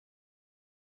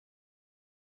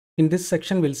In this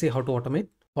section, we'll see how to automate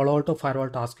PaloAlto firewall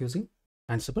task using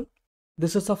Ansible.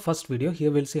 This is the first video.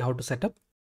 Here we'll see how to set up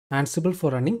Ansible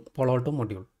for running PaloAlto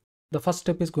module. The first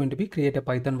step is going to be create a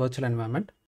Python virtual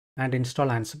environment and install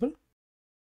Ansible.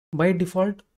 By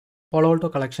default,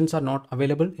 PaloAlto collections are not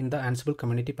available in the Ansible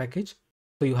community package,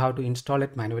 so you have to install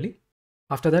it manually.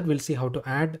 After that, we'll see how to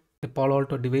add a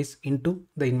PaloAlto device into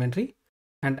the inventory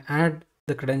and add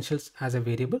the credentials as a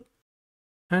variable.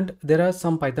 And there are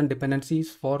some Python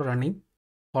dependencies for running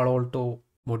PaloAlto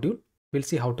module. We'll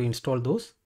see how to install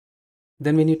those.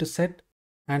 Then we need to set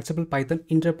Ansible Python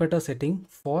interpreter setting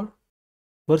for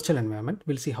virtual environment.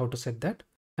 We'll see how to set that.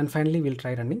 And finally, we'll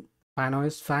try running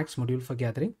PanoS facts module for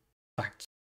gathering facts.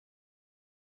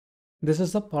 This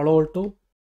is the PaloAlto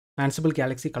Ansible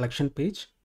Galaxy collection page.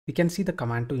 We can see the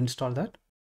command to install that.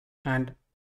 And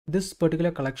this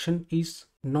particular collection is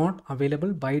not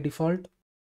available by default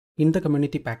in the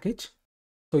community package,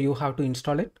 so you have to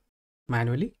install it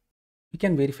manually. We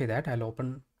can verify that. I'll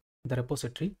open the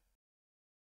repository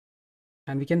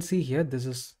and we can see here this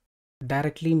is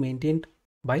directly maintained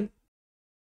by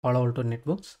PaloAlto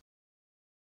networks.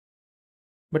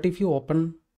 But if you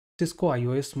open Cisco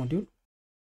iOS module,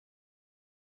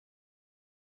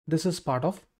 this is part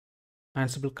of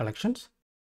Ansible collections.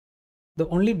 The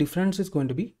only difference is going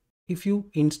to be if you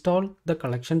install the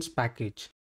collections package.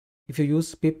 If you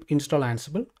use pip install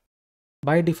Ansible,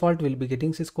 by default we'll be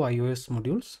getting Cisco iOS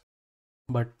modules,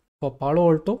 but for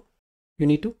PaloAlto you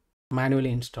need to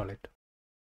manually install it.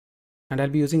 And I'll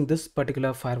be using this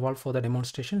particular firewall for the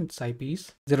demonstration. It's IP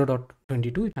is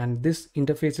 0.22 and this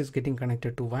interface is getting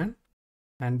connected to WAN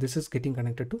and this is getting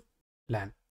connected to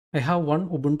LAN. I have one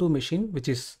Ubuntu machine which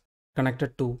is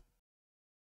connected to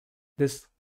this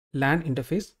LAN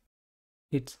interface.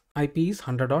 Its IP is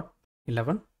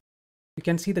 100.11. You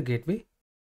can see the gateway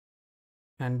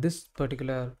and this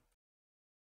particular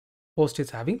host is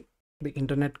having the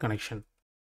internet connection.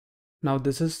 Now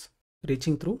this is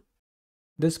reaching through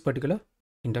this particular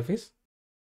interface,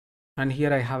 and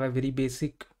here I have a very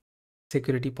basic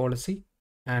security policy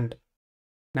and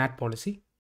NAT policy.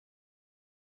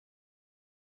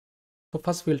 So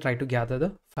first we'll try to gather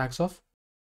the facts of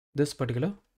this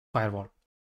particular firewall.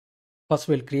 First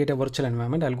we'll create a virtual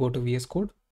environment. I'll go to VS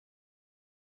Code.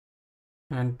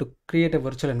 And to create a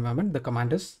virtual environment, the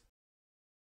command is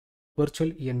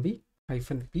virtual-env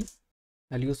 -p.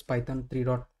 I'll use Python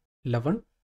 3.11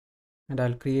 and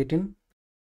I'll create in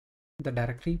the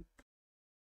directory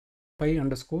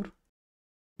py_venv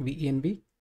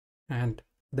and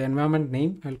the environment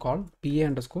name I'll call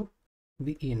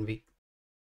pa_venv.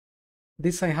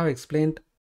 This I have explained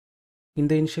in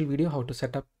the initial video how to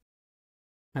set up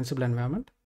Ansible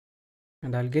environment,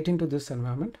 and I'll get into this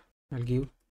environment. I'll give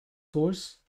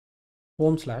source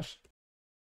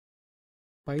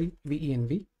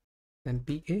home/py_venv, then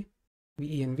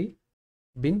pa_venv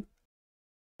bin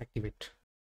activate.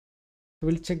 So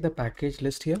we'll check the package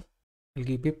list here. I'll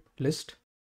give pip list.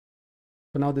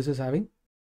 So now this is having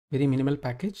very minimal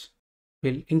package.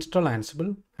 We'll install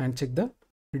Ansible and check the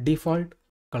default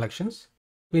collections.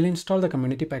 We'll install the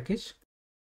community package.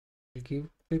 We'll give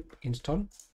pip install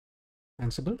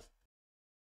Ansible.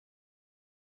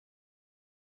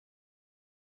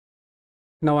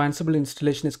 Now Ansible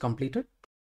installation is completed.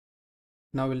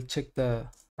 Now we'll check the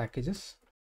packages.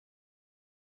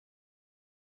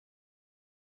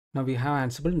 Now we have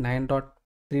Ansible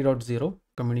 9.3.0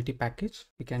 community package.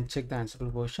 We can check the Ansible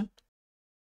version,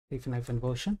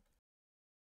 -version.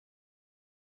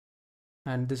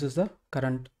 And this is the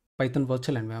current Python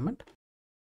virtual environment.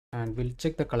 And we'll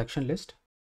check the collection list.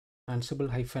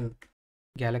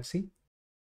 Ansible-Galaxy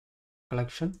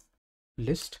collection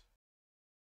list.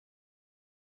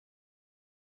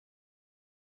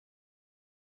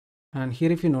 And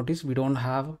here if you notice, we don't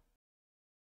have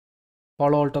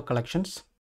PaloAlto collections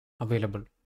available.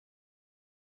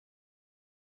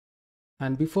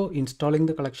 And before installing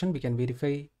the collection, we can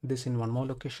verify this in one more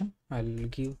location. I'll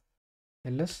give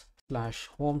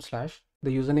ls/home/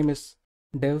 the username is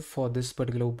dev for this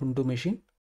particular Ubuntu machine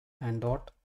and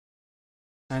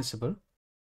 .ansible.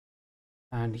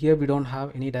 And here we don't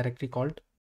have any directory called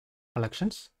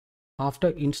collections. After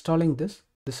installing this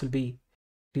will be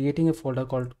creating a folder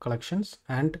called collections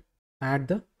and add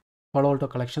the PaloAlto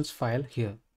collections file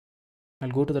here.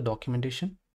 I'll go to the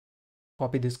documentation,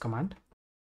 copy this command,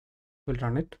 we'll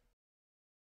run it.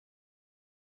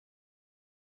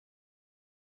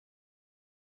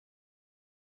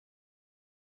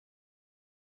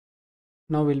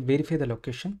 Now we'll verify the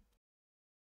location.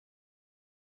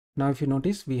 Now if you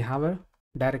notice, we have a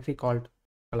directory called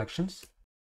collections.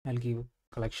 I'll give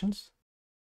collections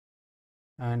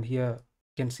and here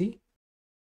you can see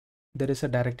there is a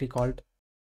directory called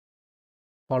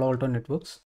PaloAlto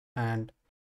networks and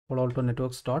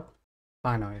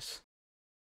PaloAltonetworks.panos.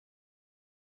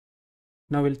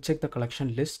 Now we'll check the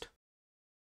collection list.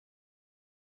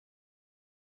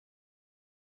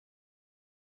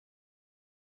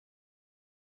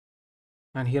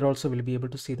 And here also we'll be able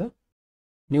to see the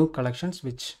new collections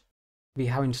which we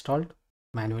have installed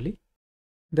manually.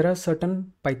 There are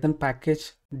certain Python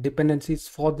package dependencies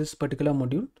for this particular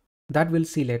module that we'll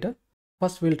see later.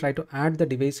 First, we'll try to add the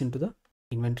device into the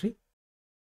inventory.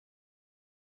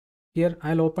 Here,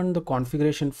 I'll open the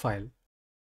configuration file.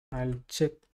 I'll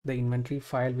check the inventory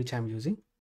file which I'm using.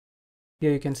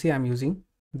 Here you can see I'm using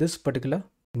this particular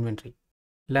inventory,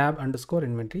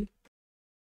 lab_inventory.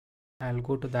 I'll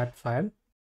go to that file.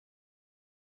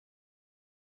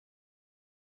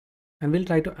 And we'll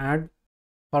try to add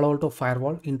PaloAlto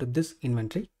firewall into this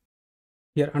inventory.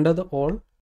 Here under the all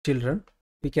children,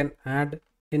 we can add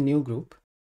a new group.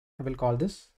 I will call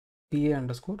this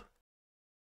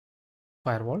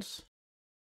PA_firewalls.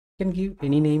 You can give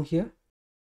any name here.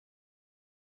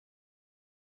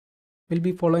 We'll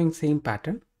be following same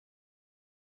pattern.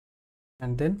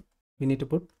 And then we need to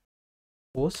put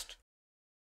host.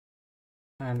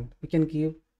 And we can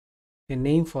give a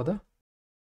name for the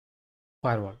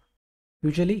firewall.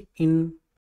 Usually in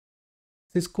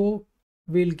Cisco,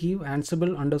 we'll give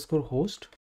ansible_host,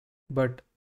 but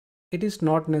it is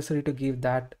not necessary to give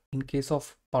that in case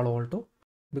of PaloAlto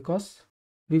because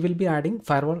we will be adding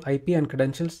firewall IP and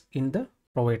credentials in the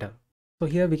provider. So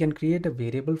here we can create a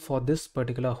variable for this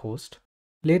particular host.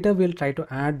 Later we'll try to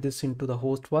add this into the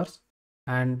host vars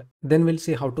and then we'll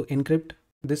see how to encrypt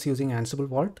this using Ansible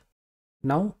Vault.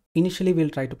 Now initially we'll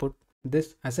try to put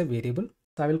this as a variable.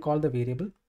 So I will call the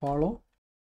variable follow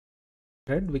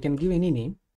thread. We can give any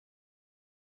name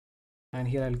and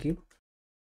here I'll give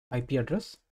IP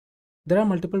address. There are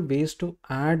multiple ways to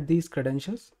add these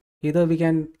credentials. Either we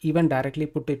can even directly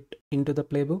put it into the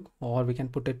playbook, or we can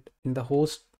put it in the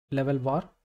host level var,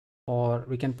 or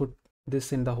we can put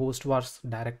this in the host vars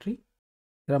directory.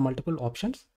 There are multiple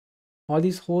options. All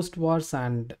these host vars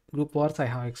and group vars I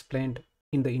have explained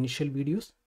in the initial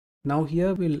videos. Now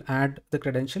here we'll add the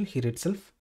credential here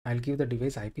itself. I'll give the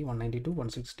device IP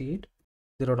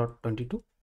 192.168.0.22.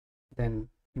 Then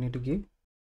we need to give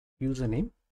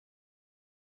username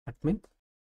admin,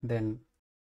 then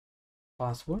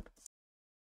password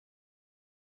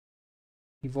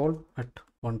evolve at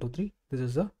 123. This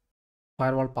is the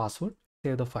firewall password.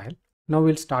 Save the file. Now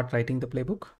we'll start writing the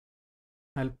playbook.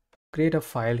 I'll create a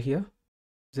file here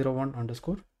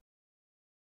 01_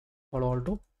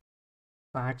 PaloAlto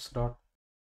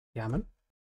facts.yaml.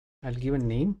 I'll give a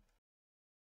name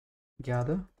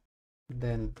gather,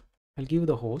 then I'll give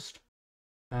the host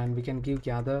and we can give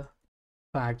gather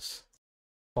facts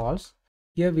false.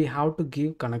 Here we have to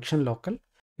give connection local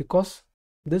because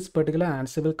this particular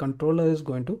Ansible controller is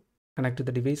going to connect to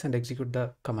the device and execute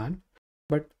the command.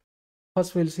 But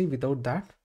first we'll see without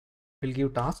that. We'll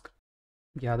give task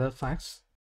gather facts.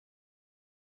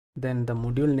 Then the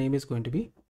module name is going to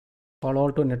be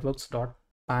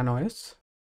PaloAltonetworks.panos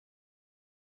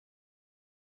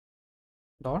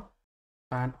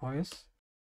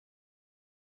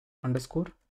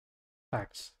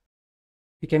 _facts.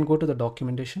 We can go to the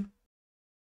documentation.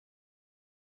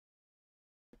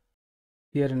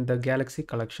 Here in the Galaxy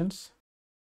collections,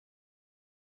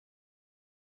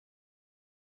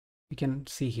 we can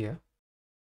see here.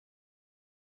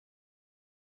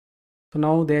 So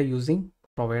now they are using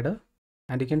provider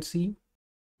and you can see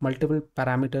multiple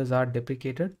parameters are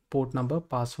deprecated, port number,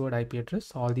 password, IP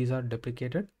address, all these are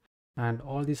deprecated and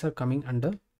all these are coming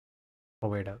under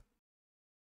provider.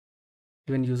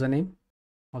 Even username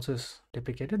also is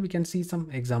deprecated. We can see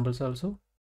some examples also.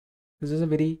 This is a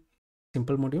very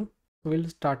simple module. We'll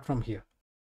start from here.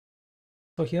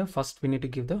 So here first we need to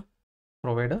give the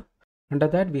provider. Under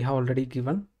that we have already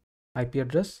given IP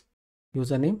address,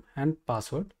 username and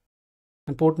password,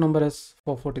 and port number is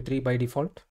 443 by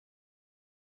default.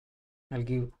 I'll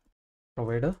give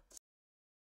provider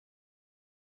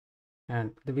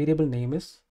and the variable name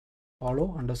is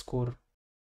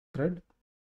follow_thread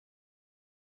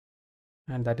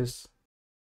and that is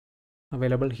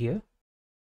available here.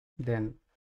 Then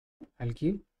I'll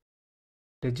give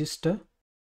register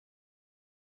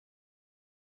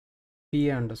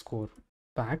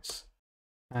PA_facts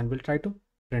and we'll try to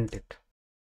print it.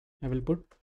 I will put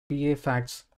PA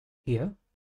facts here,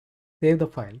 save the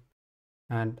file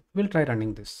and we'll try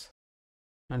running this.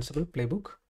 Ansible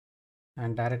playbook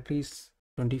and directory is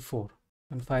 24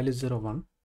 and file is 01.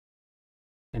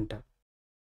 Enter.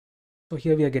 So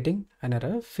here we are getting an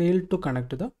error, failed to connect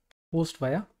to the host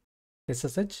via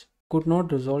SSH could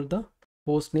not resolve the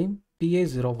host name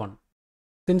PA01.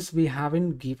 Since we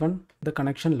haven't given the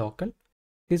connection local,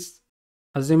 is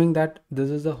assuming that this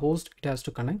is the host it has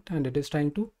to connect, and it is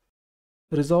trying to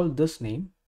resolve this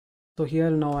name. So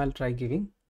here now I'll try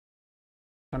giving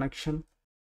connection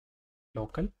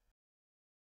local.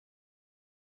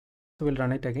 So we'll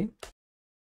run it again.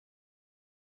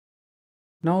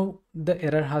 Now the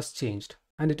error has changed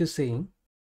and it is saying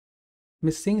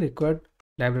missing required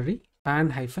library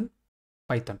pan-python.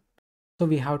 So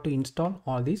we have to install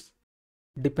all these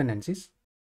dependencies.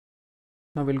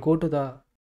 Now we'll go to the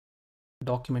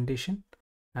documentation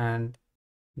and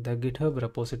the GitHub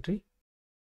repository.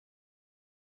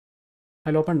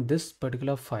 I'll open this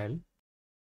particular file.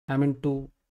 I'm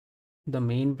into the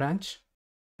main branch.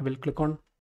 I will click on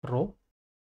row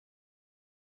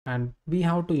and we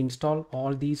have to install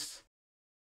all these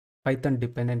Python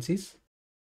dependencies.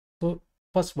 So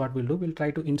first what we'll do, we'll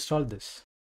try to install this.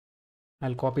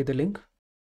 I'll copy the link,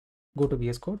 go to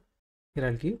VS Code. Here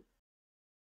I'll give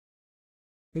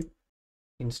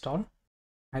install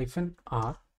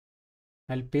 -r.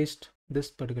 I'll paste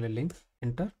this particular link,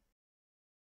 enter.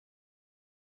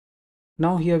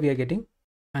 Now here we are getting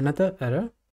another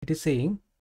error. It is saying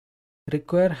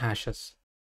require hashes.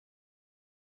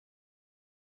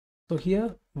 So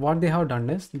here what they have done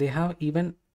is they have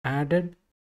even added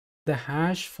the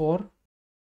hash for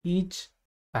each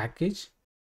package,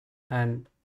 and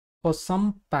for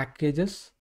some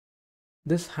packages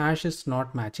this hash is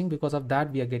not matching. Because of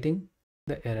that we are getting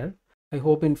the error. I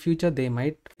hope in future they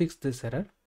might fix this error.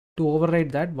 To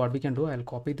override that, what we can do, I'll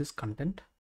copy this content.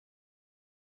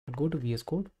 I'll go to VS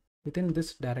Code. Within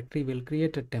this directory we'll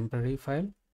create a temporary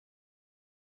file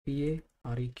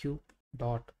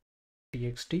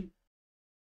𝗃𝗃.txt.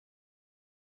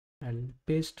 I'll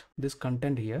paste this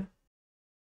content here.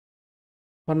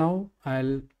 For now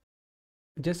I'll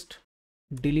just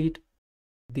delete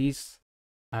these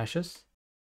hashes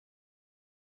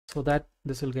so that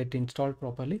this will get installed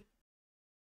properly.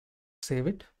 Save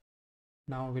it.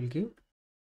 Now we'll give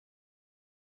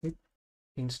it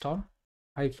install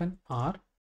 -r,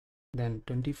 then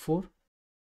 24,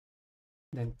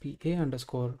 then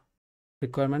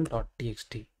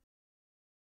PA_requirement.txt.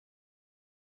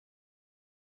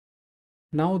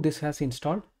 Now this has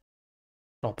installed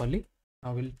properly.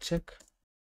 Now we'll check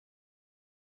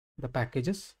the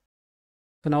packages.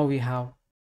 So now we have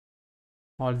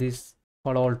all these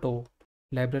PaloAlto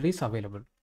libraries available.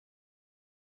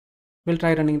 We'll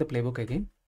try running the playbook again.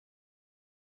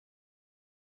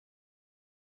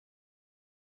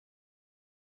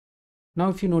 Now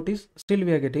if you notice, still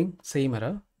we are getting same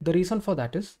error. The reason for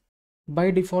that is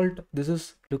by default this is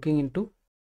looking into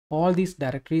all these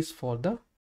directories for the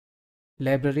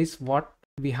libraries what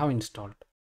we have installed,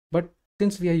 but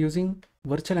since we are using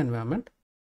virtual environment,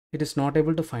 it is not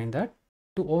able to find that.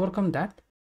 To overcome that,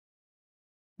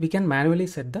 we can manually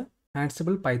set the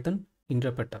Ansible Python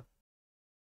interpreter.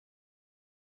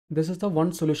 This is the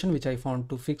one solution which I found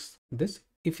to fix this.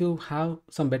 If you have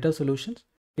some better solutions,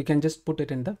 you can just put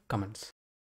it in the comments.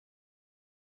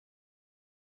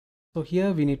 So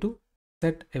here we need to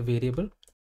set a variable.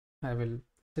 I will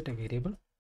set a variable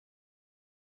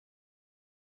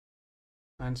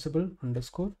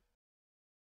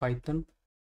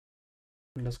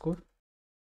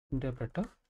Ansible_Python_interpreter.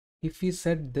 If we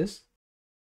set this,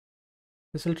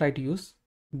 this will try to use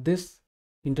this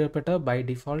interpreter by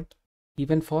default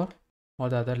even for all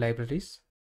the other libraries.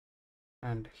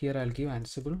 And here I'll give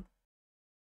Ansible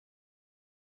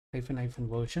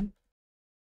 -version,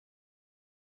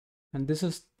 and this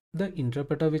is the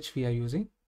interpreter which we are using.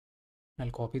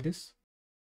 I'll copy this,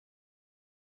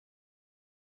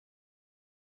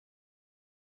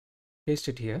 paste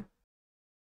it here,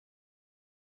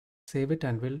 save it,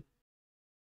 and we'll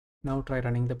now try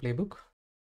running the playbook.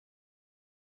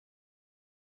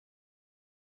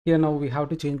 Here now we have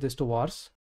to change this to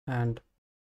vars, and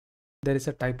there is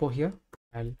a typo here.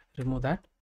 I'll remove that.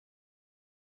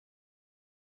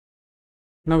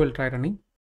 Now we'll try running.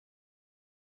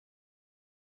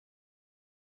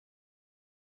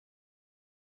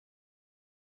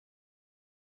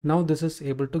 Now this is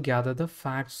able to gather the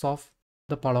facts of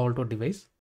the PaloAlto device.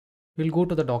 We'll go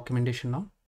to the documentation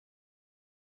now.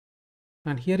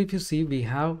 And here if you see, we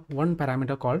have one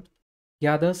parameter called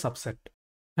gather subset,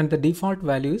 and the default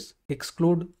value is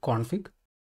exclude config.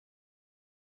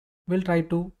 We'll try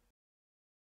to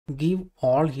give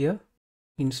all here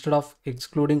instead of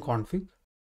excluding config.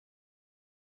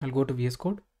 I'll go to VS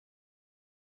Code.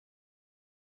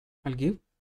 I'll give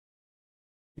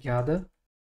gather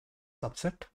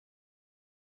subset,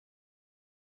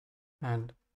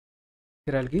 and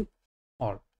here I'll give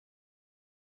all.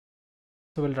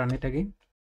 So we'll run it again.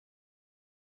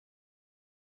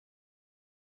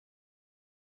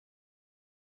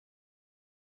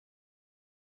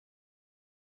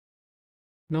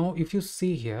 Now if you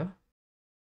see here,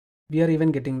 we are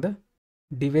even getting the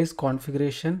device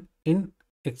configuration in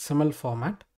XML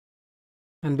format,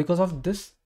 and because of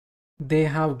this they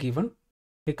have given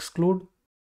exclude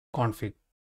config.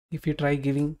 If you try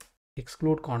giving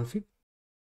exclude config,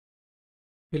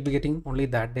 we'll be getting only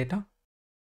that data.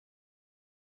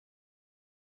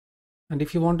 And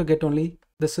if you want to get only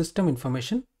the system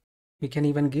information, we can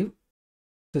even give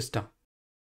system.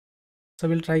 So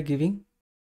we'll try giving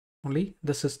only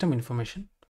the system information.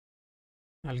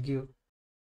 I'll give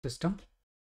system.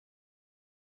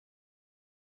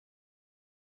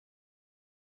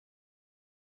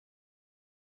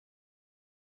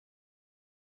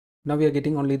 Now we are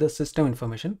getting only the system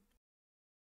information.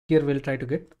 Here we'll try to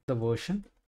get the version.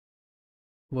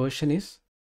 Version is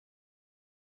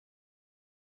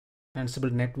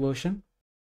Ansible net version.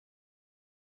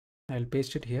 I'll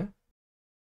paste it here.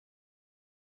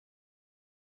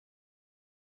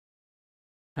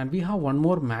 And we have one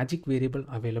more magic variable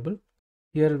available.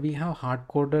 Here we have hard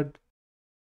coded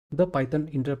the Python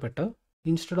interpreter.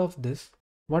 Instead of this,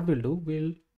 what we'll do,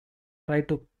 we'll try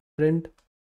to print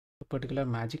a particular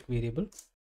magic variable.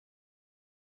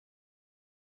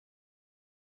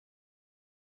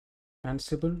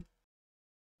 Ansible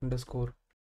underscore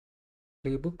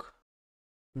playbook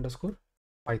underscore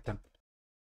Python.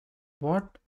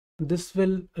 What this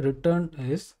will return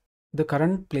is the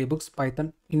current playbook's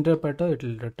Python interpreter. It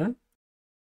will return,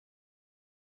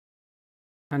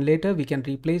 and later we can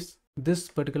replace this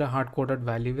particular hard-coded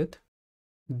value with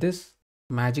this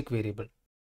magic variable.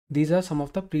 These are some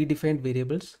of the predefined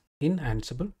variables in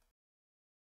Ansible.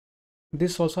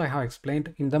 This also I have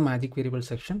explained in the magic variable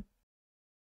section.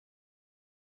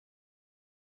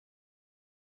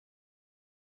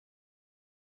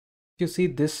 You see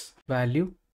this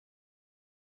value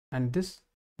and this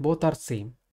both are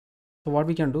same. So what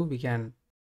we can do, we can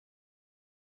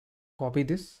copy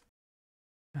this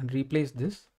and replace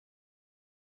this.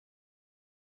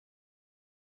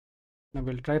 Now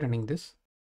we'll try running this,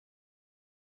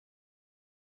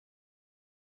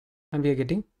 and we are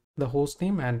getting the host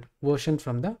name and version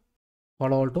from the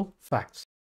PaloAlto facts.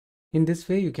 In this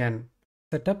way you can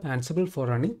set up Ansible for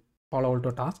running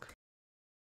PaloAlto task.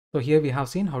 So here we have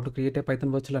seen how to create a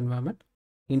Python virtual environment,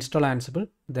 install Ansible,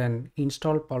 then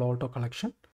install PaloAlto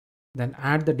collection, then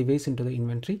add the device into the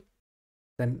inventory,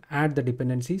 then add the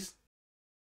dependencies,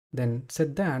 then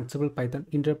set the Ansible Python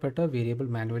interpreter variable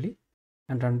manually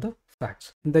and run the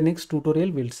facts. In the next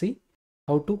tutorial, we'll see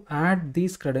how to add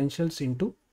these credentials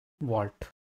into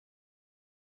Vault.